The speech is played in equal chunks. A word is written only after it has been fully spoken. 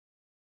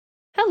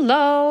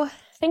Hello.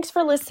 Thanks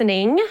for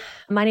listening.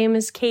 My name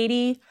is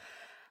Katie,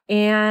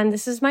 and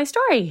this is my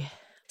story.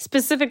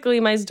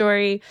 Specifically, my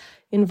story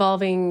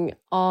involving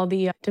all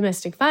the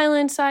domestic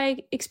violence I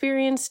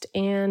experienced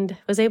and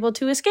was able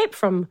to escape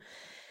from.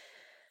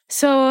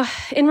 So,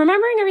 in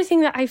remembering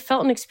everything that I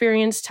felt and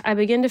experienced, I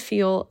began to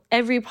feel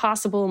every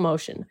possible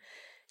emotion: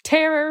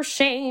 terror,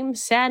 shame,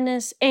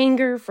 sadness,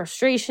 anger,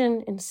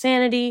 frustration,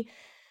 insanity,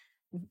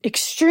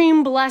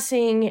 extreme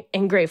blessing,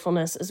 and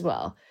gratefulness as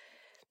well.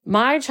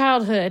 My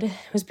childhood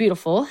was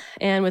beautiful,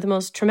 and with the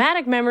most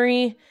traumatic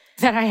memory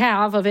that I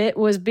have of it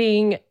was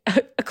being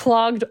a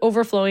clogged,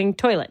 overflowing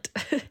toilet.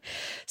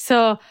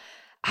 So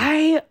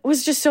I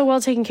was just so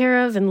well taken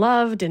care of and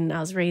loved, and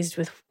I was raised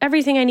with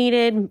everything I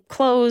needed: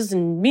 clothes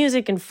and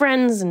music and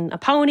friends and a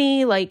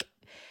pony. Like,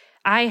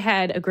 I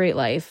had a great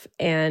life,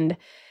 and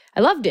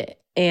I loved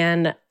it.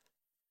 And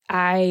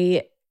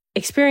I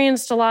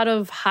experienced a lot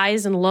of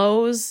highs and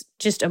lows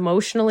just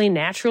emotionally,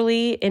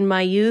 naturally in my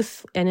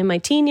youth and in my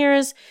teen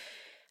years.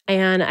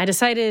 And I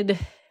decided,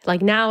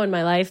 like now in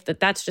my life, that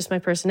that's just my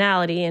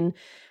personality. And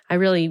I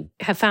really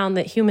have found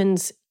that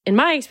humans, in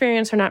my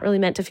experience, are not really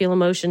meant to feel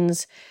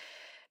emotions.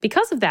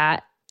 Because of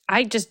that,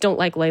 I just don't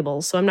like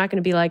labels. So I'm not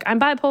going to be like, I'm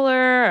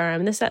bipolar or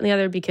I'm this, that, and the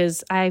other,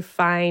 because I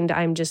find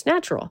I'm just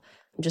natural.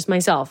 I'm just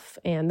myself,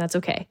 and that's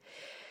okay.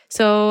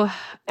 So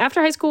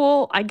after high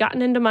school, I'd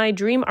gotten into my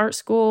dream art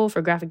school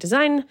for graphic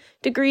design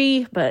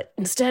degree, but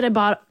instead I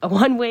bought a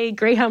one-way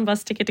Greyhound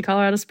bus ticket to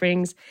Colorado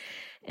Springs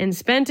and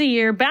spent a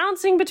year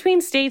bouncing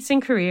between states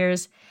and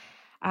careers.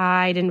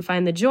 I didn't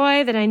find the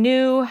joy that I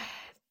knew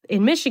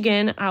in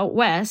Michigan out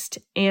west,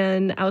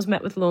 and I was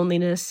met with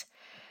loneliness.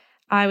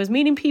 I was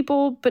meeting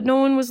people, but no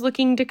one was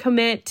looking to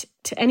commit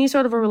to any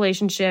sort of a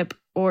relationship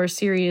or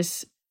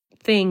serious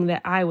thing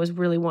that I was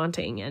really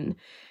wanting. And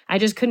I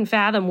just couldn't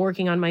fathom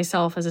working on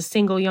myself as a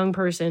single young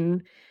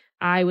person.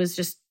 I was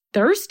just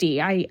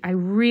thirsty. I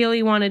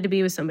really wanted to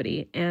be with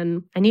somebody,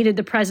 and I needed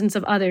the presence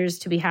of others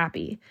to be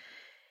happy.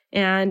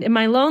 And in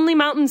my lonely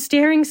mountain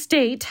staring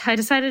state, I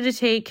decided to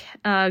take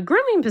a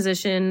grooming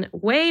position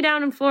way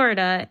down in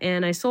Florida,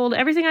 and I sold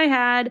everything I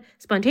had,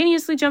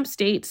 spontaneously jumped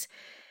states,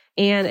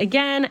 and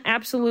again,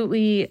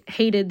 absolutely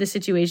hated the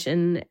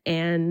situation.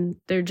 And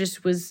there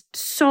just was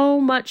so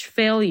much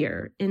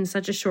failure in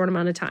such a short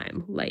amount of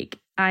time. Like,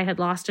 I had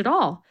lost it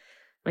all.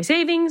 My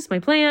savings, my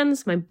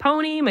plans, my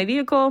pony, my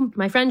vehicle,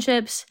 my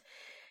friendships.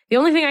 The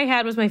only thing I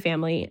had was my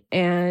family,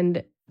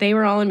 and they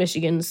were all in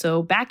Michigan.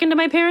 So back into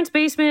my parents'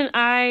 basement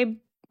I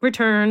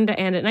returned,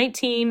 and at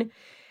 19,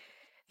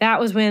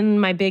 that was when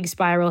my big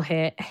spiral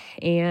hit,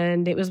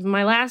 and it was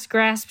my last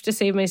grasp to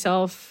save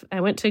myself. I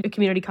went to a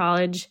community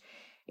college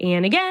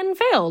and again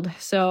failed.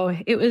 So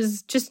it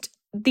was just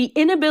the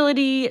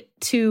inability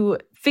to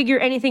figure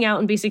anything out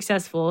and be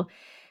successful,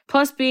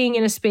 plus being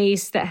in a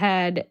space that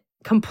had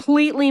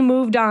completely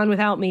moved on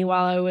without me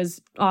while I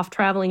was off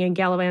traveling and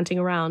gallivanting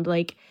around.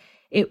 Like,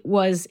 it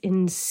was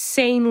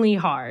insanely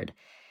hard.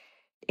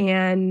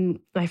 And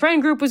my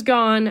friend group was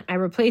gone. I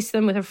replaced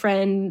them with a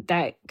friend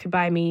that could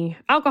buy me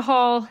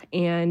alcohol,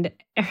 and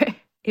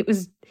it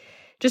was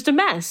just a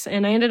mess.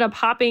 And I ended up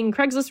hopping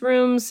Craigslist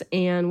rooms,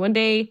 and one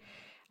day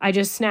I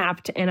just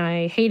snapped and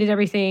I hated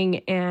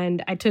everything.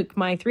 And I took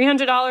my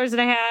 $300 that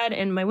I had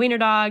and my wiener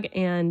dog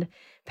and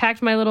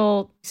packed my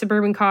little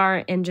suburban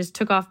car and just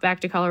took off back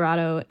to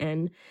Colorado.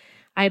 And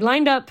I had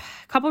lined up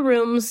a couple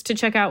rooms to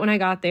check out when I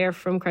got there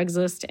from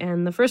Craigslist.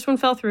 And the first one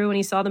fell through, and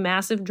he saw the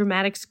massive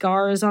dramatic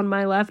scars on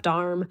my left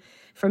arm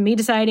from me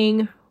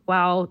deciding,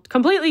 while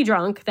completely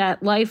drunk,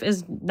 that life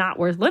is not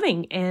worth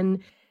living.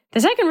 And the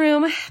second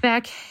room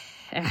I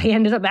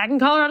ended up back in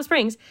Colorado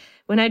Springs.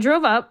 When I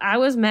drove up, I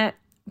was met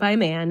by a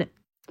man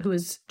who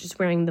was just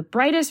wearing the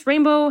brightest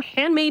rainbow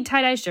handmade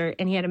tie-dye shirt,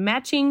 and he had a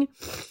matching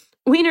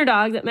wiener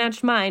dog that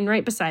matched mine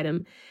right beside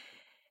him.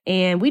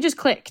 And we just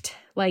clicked.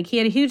 Like, he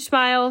had a huge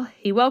smile.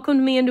 He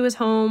welcomed me into his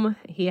home.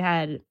 He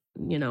had,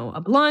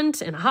 a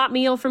blunt and a hot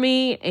meal for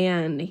me,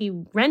 and he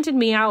rented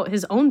me out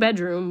his own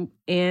bedroom.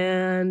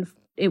 And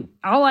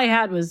all I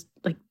had was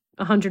like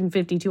 $150,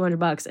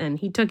 $200, and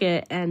he took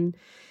it and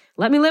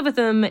let me live with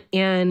him.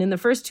 And in the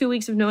first 2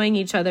 weeks of knowing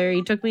each other,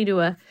 he took me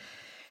to a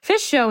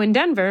fish show in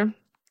Denver.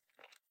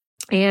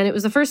 And it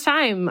was the first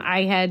time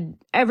I had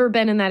ever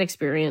been in that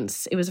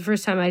experience. It was the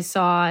first time I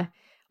saw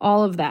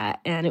all of that.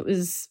 And it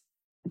was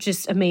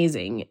just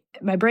amazing.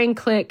 My brain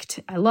clicked.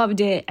 I loved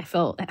it. I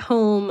felt at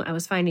home. I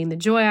was finding the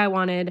joy I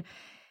wanted.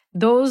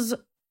 Those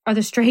are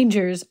the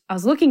strangers I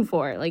was looking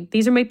for. Like,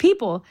 these are my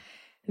people.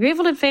 The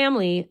Grateful Dead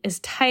family is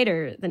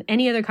tighter than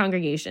any other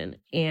congregation.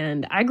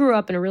 And I grew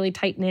up in a really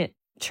tight-knit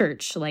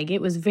church. Like,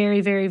 it was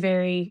very, very,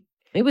 very,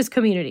 it was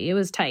community. It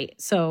was tight.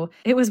 So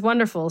it was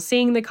wonderful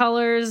seeing the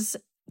colors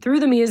through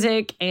the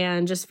music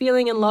and just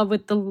feeling in love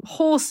with the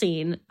whole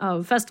scene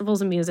of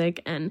festivals and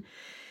music. And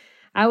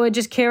I would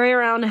just carry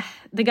around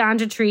the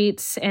ganja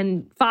treats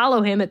and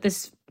follow him at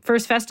this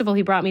first festival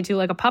he brought me to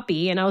like a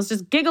puppy. And I was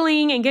just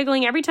giggling and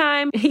giggling every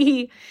time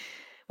he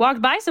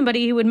walked by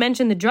somebody who would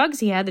mention the drugs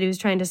he had that he was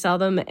trying to sell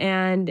them.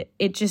 And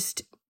it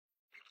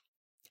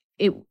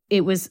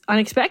it was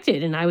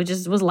unexpected, and I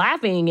was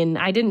laughing, and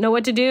I didn't know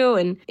what to do,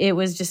 and it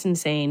was just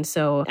insane.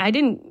 So I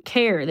didn't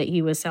care that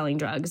he was selling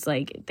drugs.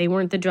 Like, they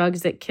weren't the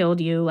drugs that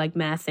killed you, like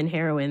meth and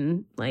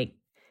heroin. Like,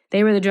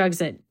 they were the drugs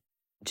that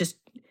just,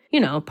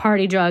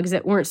 party drugs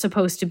that weren't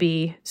supposed to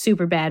be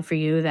super bad for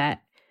you,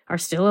 that are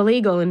still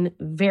illegal and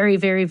very,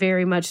 very,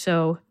 very much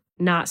so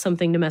not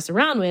something to mess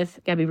around with.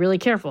 Gotta be really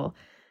careful.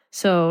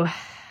 So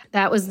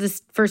that was the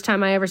first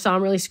time I ever saw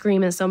him really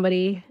scream at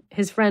somebody.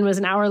 His friend was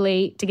an hour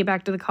late to get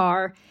back to the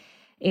car,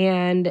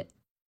 and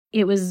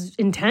it was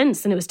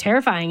intense and it was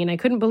terrifying. And I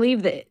couldn't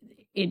believe that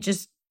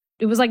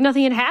it was like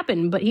nothing had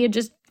happened, but he had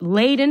just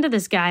laid into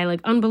this guy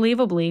like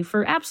unbelievably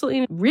for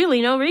absolutely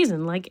really no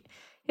reason. Like,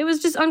 it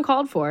was just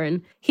uncalled for.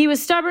 And he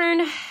was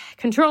stubborn,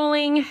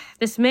 controlling.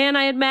 This man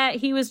I had met,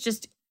 he was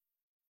just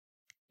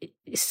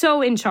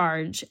so in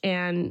charge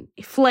and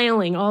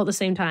flailing all at the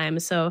same time.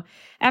 So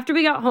after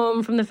we got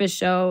home from the fish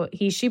show,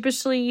 he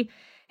sheepishly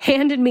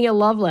handed me a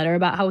love letter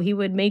about how he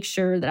would make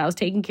sure that I was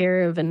taken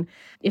care of. And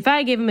if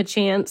I gave him a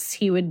chance,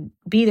 he would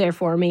be there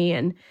for me.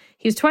 And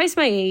he was twice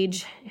my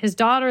age. His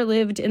daughter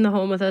lived in the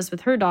home with us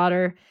with her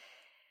daughter.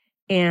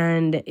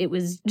 And it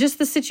was just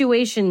the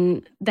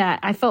situation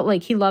that I felt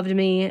like he loved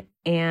me.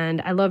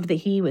 And I loved that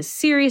he was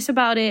serious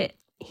about it.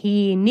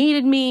 He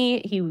needed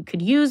me. He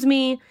could use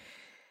me.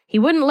 He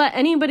wouldn't let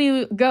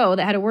anybody go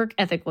that had a work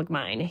ethic like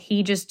mine.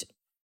 He just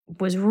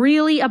was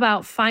really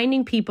about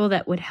finding people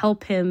that would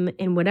help him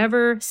in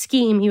whatever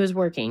scheme he was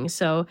working.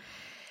 So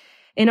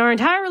in our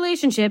entire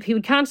relationship, he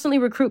would constantly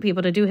recruit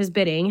people to do his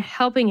bidding,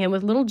 helping him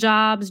with little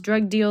jobs,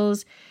 drug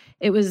deals.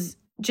 It was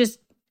just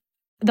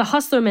the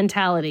hustler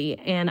mentality.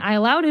 And I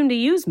allowed him to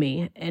use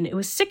me. And it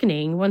was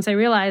sickening once I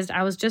realized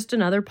I was just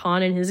another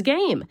pawn in his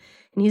game.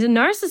 And he's a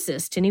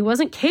narcissist, and he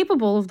wasn't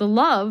capable of the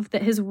love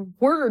that his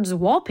words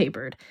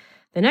wallpapered.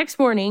 The next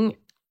morning,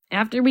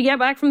 after we got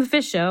back from the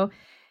fish show,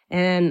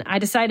 and I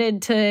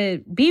decided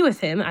to be with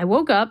him, I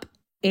woke up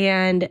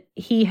and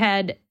he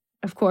had,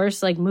 of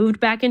course, moved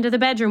back into the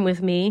bedroom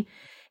with me,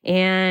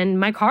 and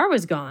my car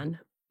was gone.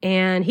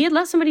 And he had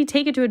let somebody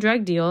take it to a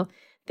drug deal.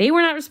 They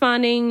were not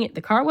responding.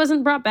 The car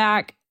wasn't brought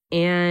back.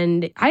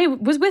 And I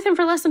was with him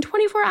for less than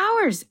 24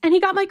 hours, and he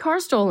got my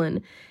car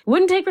stolen.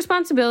 Wouldn't take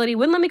responsibility,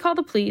 wouldn't let me call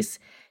the police.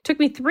 Took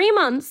me 3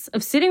 months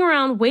of sitting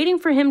around waiting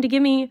for him to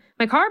give me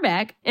my car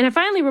back. And I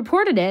finally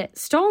reported it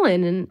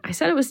stolen. And I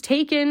said it was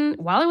taken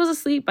while I was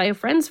asleep by a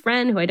friend's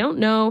friend who I don't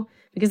know,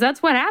 because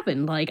that's what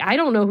happened. I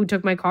don't know who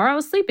took my car. I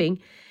was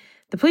sleeping.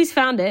 The police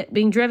found it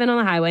being driven on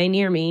the highway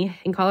near me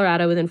in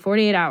Colorado within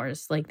 48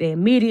 hours. They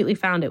immediately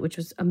found it, which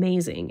was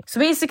amazing. So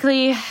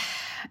basically,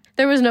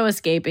 there was no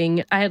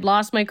escaping. I had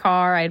lost my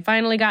car. I had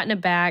finally gotten it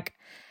back,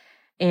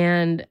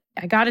 and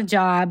I got a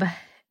job.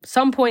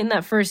 Some point in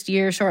that first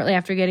year, shortly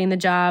after getting the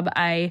job,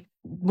 I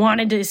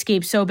wanted to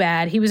escape so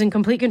bad. He was in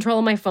complete control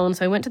of my phone,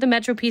 so I went to the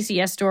Metro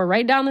PCS store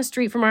right down the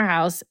street from our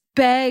house,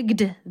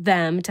 begged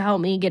them to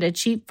help me get a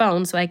cheap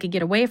phone so I could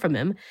get away from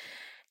him.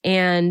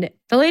 And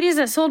the ladies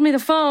that sold me the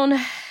phone,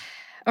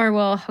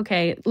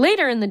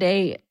 later in the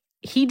day,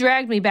 he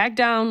dragged me back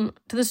down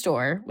to the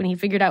store when he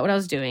figured out what I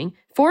was doing,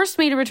 forced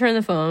me to return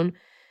the phone.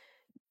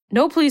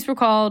 No police were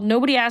called.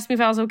 Nobody asked me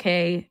if I was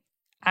okay.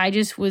 I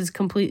just was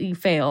completely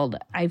failed.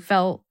 I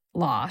felt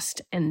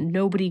lost, and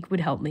nobody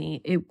would help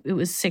me. It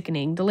was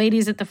sickening. The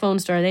ladies at the phone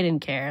store, they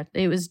didn't care.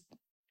 It was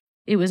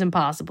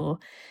impossible.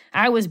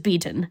 I was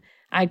beaten.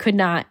 I could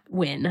not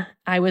win.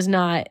 I was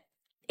not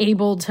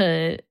able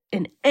to,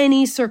 in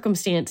any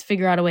circumstance,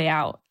 figure out a way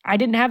out. I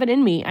didn't have it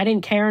in me. I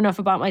didn't care enough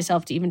about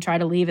myself to even try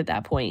to leave at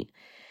that point.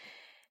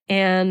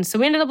 And so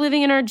we ended up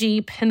living in our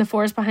Jeep in the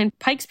forest behind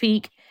Pikes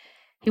Peak.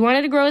 He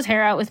wanted to grow his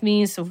hair out with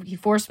me, so he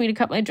forced me to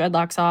cut my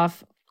dreadlocks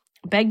off.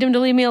 Begged him to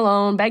leave me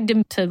alone, begged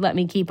him to let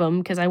me keep him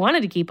because I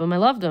wanted to keep him. I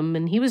loved him,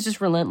 and he was just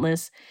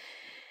relentless.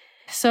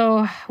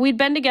 So we'd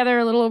been together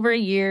a little over a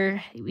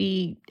year.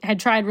 We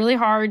had tried really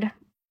hard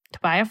to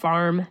buy a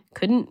farm,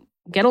 couldn't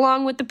get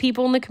along with the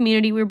people in the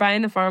community we were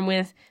buying the farm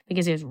with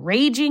because he has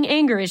raging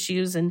anger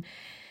issues, and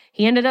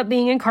he ended up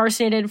being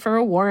incarcerated for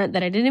a warrant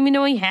that I didn't even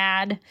know he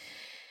had.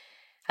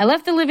 I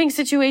left the living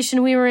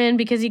situation we were in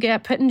because he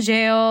got put in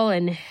jail,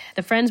 and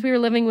the friends we were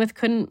living with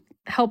couldn't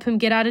help him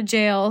get out of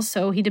jail,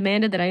 so he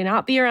demanded that I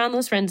not be around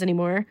those friends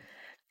anymore.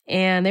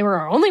 And they were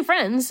our only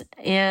friends,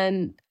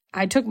 and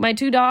I took my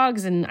 2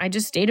 dogs, and I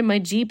just stayed in my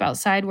Jeep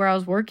outside where I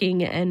was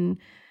working and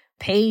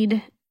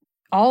paid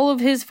all of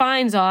his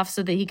fines off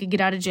so that he could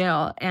get out of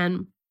jail.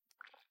 And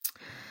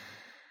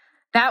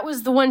that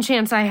was the one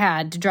chance I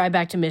had to drive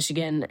back to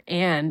Michigan,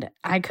 and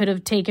I could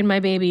have taken my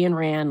baby and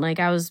ran.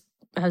 I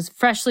was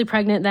freshly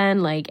pregnant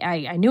then.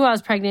 I knew I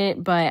was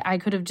pregnant, but I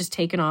could have just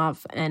taken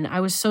off. And I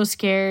was so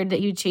scared that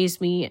he would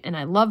chase me. And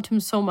I loved him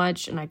so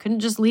much. And I couldn't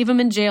just leave him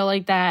in jail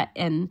like that.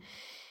 And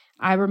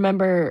I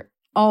remember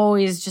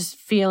always just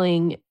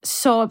feeling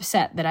so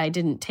upset that I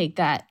didn't take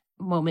that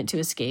moment to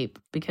escape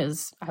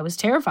because I was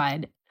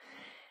terrified.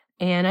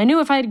 And I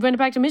knew if I went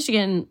back to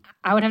Michigan,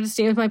 I would have to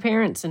stay with my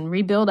parents and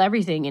rebuild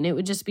everything. And it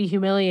would just be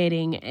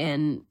humiliating.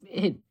 And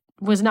it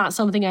was not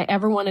something I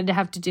ever wanted to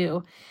have to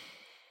do.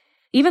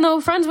 even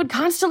though friends would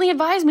constantly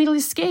advise me to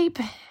escape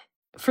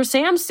for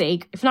Sam's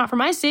sake, if not for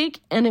my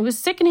sake. And it was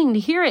sickening to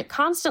hear it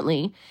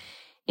constantly.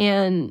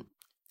 And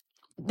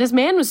this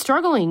man was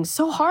struggling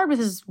so hard with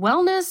his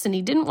wellness, and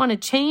he didn't want to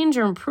change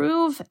or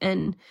improve.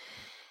 And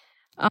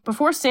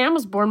before Sam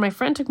was born, my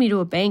friend took me to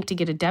a bank to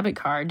get a debit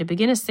card to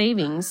begin a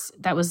savings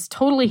that was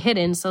totally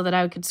hidden so that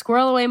I could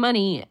squirrel away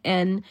money.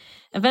 And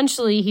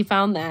eventually he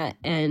found that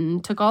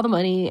and took all the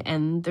money,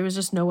 and there was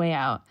just no way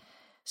out.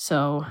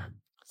 So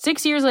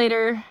 6 years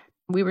later,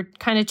 we were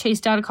kind of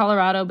chased out of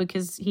Colorado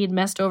because he had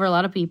messed over a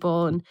lot of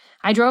people. And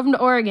I drove him to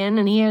Oregon,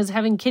 and he was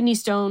having kidney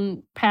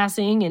stone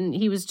passing, and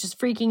he was just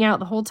freaking out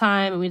the whole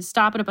time. And we'd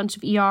stop at a bunch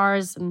of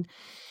ERs, and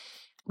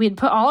we had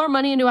put all our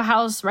money into a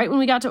house right when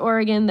we got to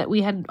Oregon that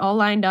we had all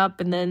lined up.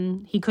 And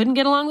then he couldn't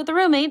get along with the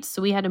roommates,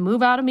 so we had to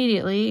move out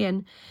immediately.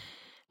 And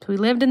we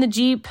lived in the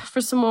Jeep for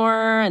some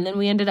more, and then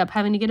we ended up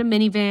having to get a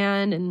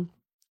minivan and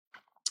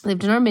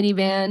lived in our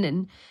minivan.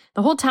 And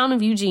the whole town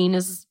of Eugene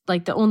is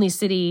like the only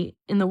city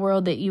in the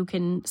world that you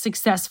can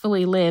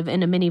successfully live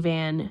in a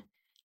minivan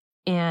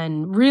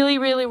and really,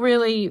 really,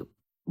 really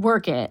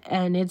work it.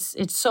 And it's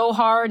so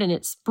hard and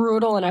it's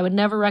brutal, and I would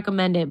never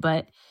recommend it,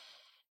 but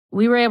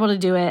we were able to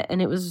do it,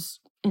 and it was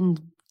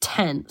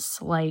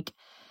intense. Like,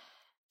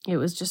 it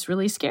was just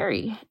really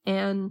scary.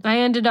 And I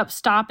ended up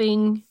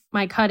stopping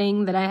my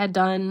cutting that I had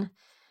done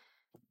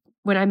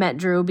when I met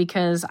Drew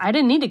because I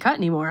didn't need to cut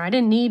anymore. I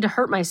didn't need to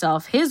hurt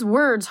myself. His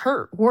words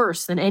hurt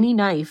worse than any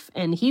knife,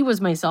 and he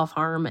was my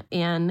self-harm.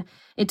 And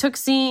it took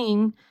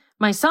seeing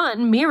my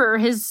son mirror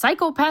his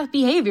psychopath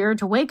behavior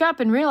to wake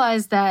up and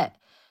realize that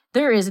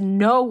there is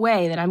no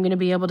way that I'm going to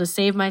be able to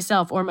save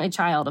myself or my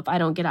child if I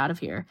don't get out of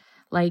here.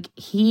 Like,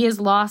 he is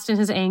lost in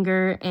his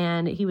anger,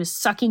 and he was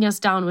sucking us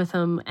down with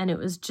him, and it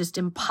was just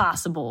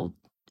impossible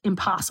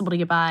to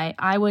get by.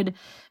 I would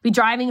be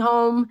driving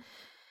home,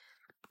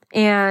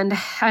 and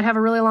I'd have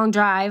a really long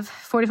drive,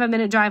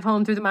 45-minute drive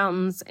home through the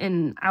mountains,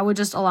 and I would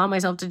just allow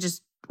myself to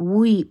just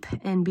weep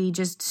and be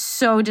just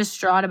so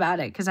distraught about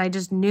it because I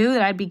just knew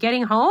that I'd be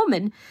getting home,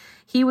 and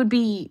he would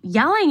be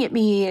yelling at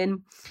me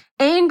and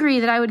angry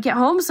that I would get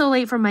home so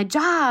late from my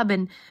job,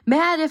 and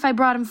mad if I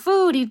brought him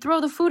food. He'd throw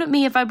the food at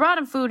me if I brought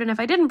him food, and if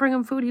I didn't bring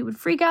him food, he would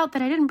freak out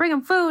that I didn't bring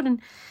him food. And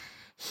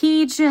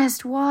he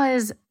just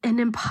was an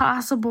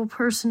impossible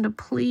person to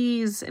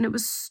please, and it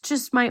was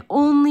just my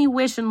only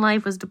wish in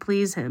life was to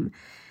please him.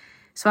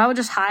 So I would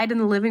just hide in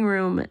the living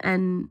room,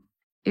 and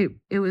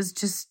it was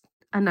just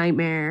a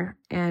nightmare.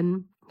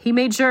 And he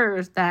made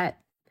sure that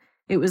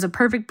it was a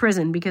perfect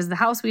prison because the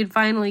house we had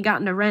finally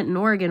gotten to rent in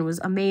Oregon was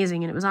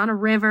amazing, and it was on a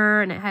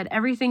river, and it had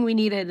everything we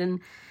needed, and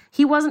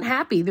he wasn't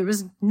happy. There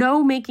was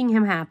no making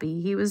him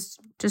happy. He was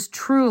just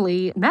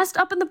truly messed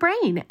up in the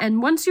brain.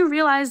 And once you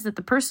realize that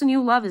the person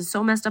you love is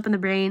so messed up in the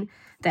brain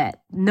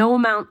that no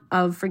amount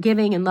of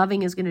forgiving and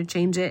loving is going to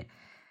change it,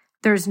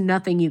 there's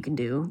nothing you can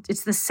do.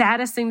 It's the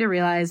saddest thing to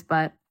realize,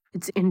 but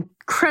it's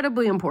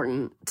incredibly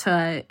important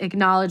to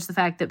acknowledge the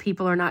fact that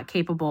people are not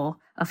capable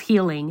of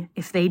healing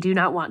if they do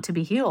not want to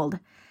be healed.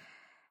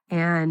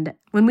 And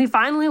when we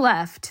finally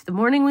left, the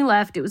morning we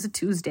left, it was a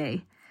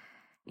Tuesday,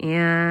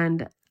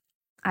 and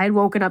I had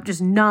woken up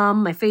just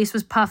numb. My face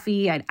was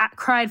puffy. I'd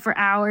cried for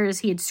hours.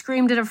 He had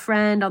screamed at a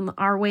friend on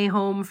our way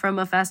home from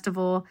a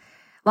festival,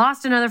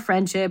 lost another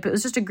friendship. It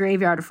was just a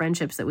graveyard of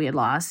friendships that we had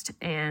lost.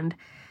 And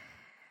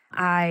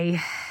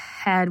I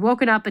had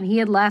woken up, and he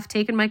had left,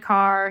 taken my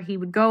car. He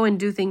would go and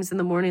do things in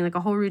the morning, like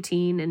a whole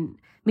routine. And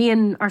me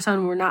and our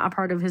son were not a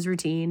part of his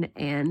routine.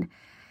 And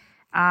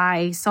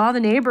I saw the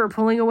neighbor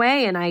pulling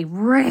away, and I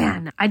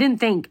ran. I didn't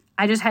think.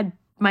 I just had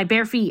my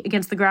bare feet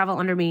against the gravel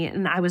under me,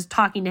 and I was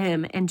talking to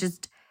him and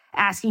just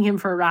asking him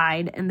for a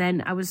ride. And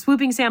then I was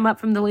swooping Sam up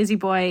from the lazy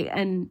boy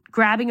and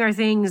grabbing our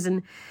things.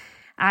 And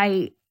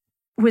I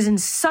was in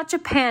such a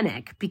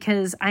panic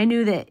because I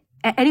knew that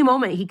at any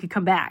moment he could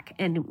come back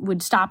and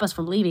would stop us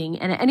from leaving.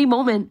 And at any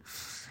moment,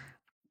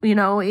 you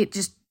know, it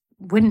just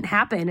wouldn't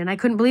happen. And I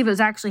couldn't believe it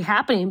was actually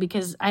happening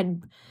because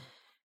I'd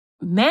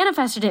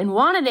manifested it and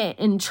wanted it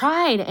and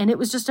tried, and it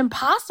was just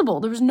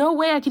impossible. There was no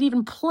way I could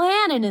even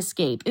plan an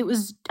escape.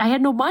 I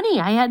had no money.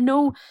 I had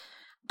no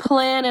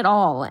plan at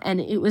all.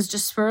 And it was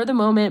just spur of the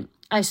moment.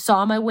 I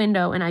saw my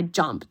window and I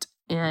jumped,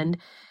 and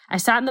I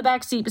sat in the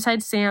back seat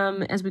beside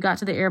Sam as we got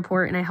to the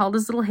airport, and I held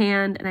his little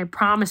hand, and I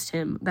promised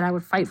him that I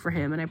would fight for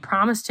him, and I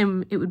promised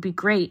him it would be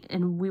great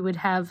and we would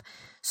have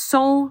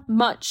so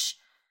much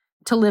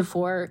to live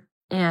for.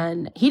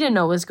 And he didn't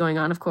know what was going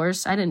on, of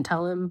course. I didn't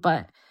tell him,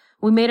 but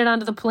we made it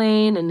onto the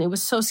plane, and it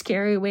was so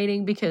scary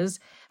waiting because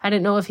I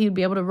didn't know if he would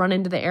be able to run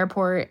into the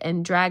airport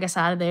and drag us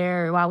out of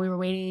there while we were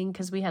waiting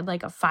because we had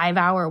like a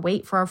 5-hour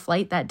wait for our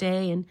flight that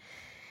day. And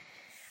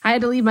I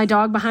had to leave my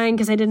dog behind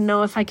because I didn't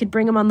know if I could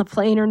bring him on the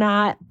plane or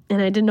not,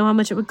 and I didn't know how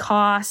much it would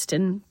cost.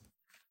 And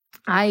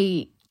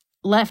I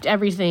left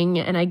everything,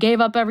 and I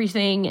gave up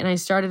everything, and I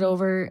started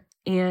over.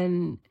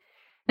 And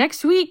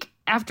next week,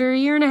 after a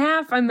year and a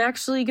half, I'm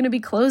actually going to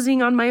be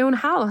closing on my own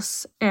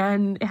house,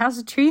 and it has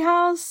a tree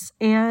house,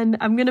 and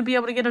I'm going to be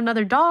able to get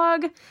another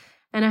dog,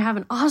 and I have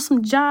an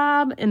awesome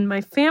job, and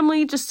my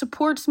family just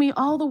supports me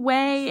all the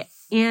way,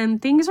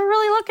 and things are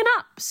really looking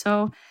up.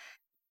 So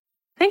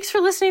thanks for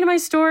listening to my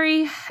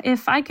story.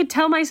 If I could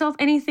tell myself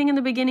anything in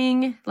the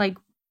beginning, like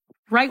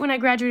right when I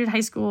graduated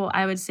high school,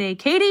 I would say,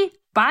 Katie,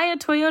 buy a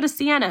Toyota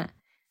Sienna.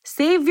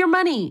 Save your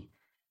money.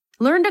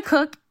 Learn to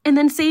cook and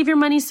then save your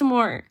money some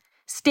more.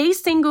 Stay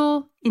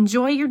single.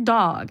 Enjoy your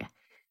dog.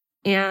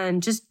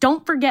 And just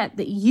don't forget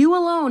that you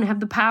alone have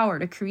the power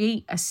to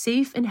create a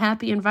safe and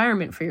happy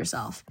environment for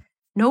yourself.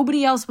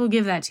 Nobody else will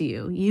give that to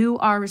you. You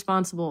are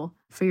responsible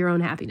for your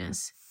own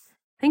happiness.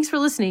 Thanks for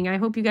listening. I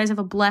hope you guys have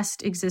a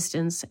blessed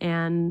existence,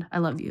 and I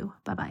love you.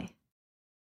 Bye-bye.